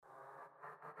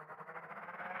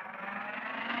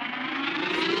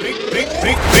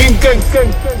brinquen,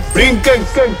 brinquen,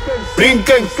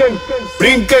 brinquen,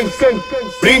 brinquen,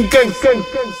 brinquen,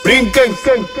 brinquen,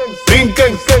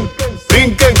 brinquen,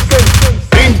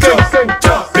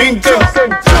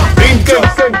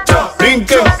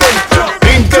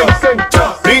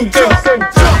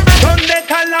 ¿Dónde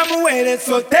están las mujeres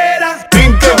solteras?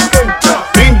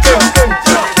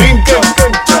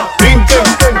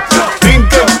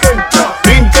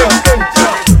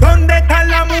 ¿Dónde están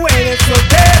las mujeres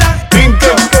solteras?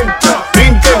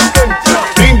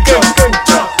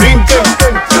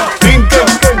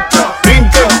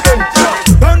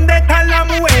 ¿Dónde están las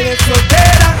mujeres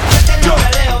solteras?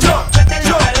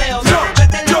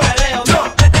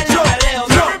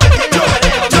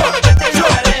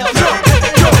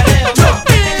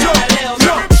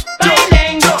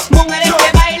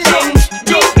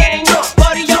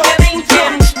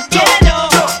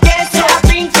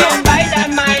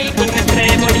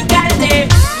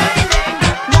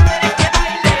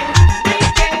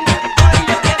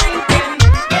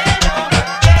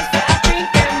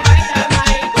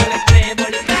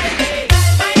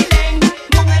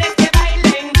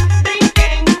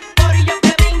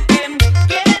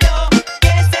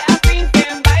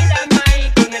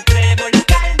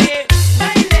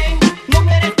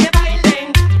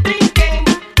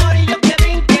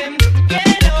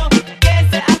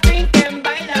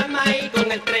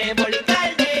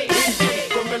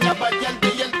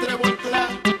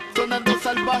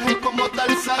 Salvaje como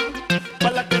Tarzán,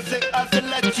 para que se hacen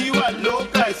la chiva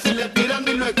loca, y si le tiran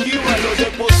y lo esquiva, lo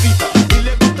deposita, y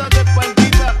le gusta de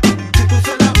espaldita, si tú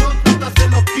se la montas, hasta se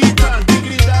lo quitan, y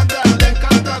gritando, le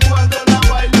encanta cuando la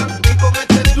bailan, y con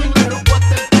este swing le rompo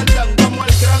hasta el tendán, vamos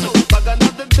al grano, pa'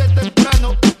 ganar desde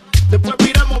temprano, después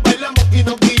miramos, bailamos y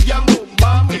nos guillamos,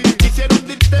 mami, quisieron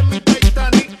dirte mi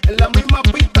Titanic, en la misma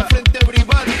pista, frente a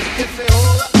everybody, que se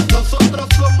joda, nosotros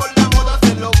somos la moda,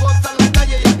 se lo goza la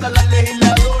calle y hasta la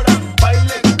legisladora.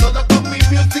 Bailen todas con mi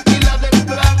music y la del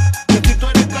plan. Que si tú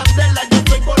eres candela, yo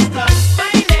soy volcán.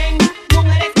 Bailen,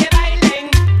 mujeres que bailen,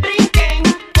 brinquen,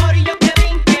 corillos que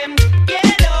brinquen.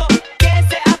 Quiero que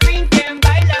se afinquen,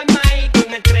 baila Mai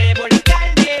con el Trebol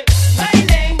alcalde.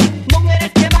 Bailen,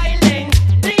 mujeres que bailen,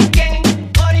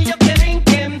 brinquen, corillos que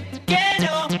brinquen.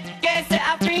 Quiero que se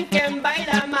afinquen,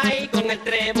 baila Mai.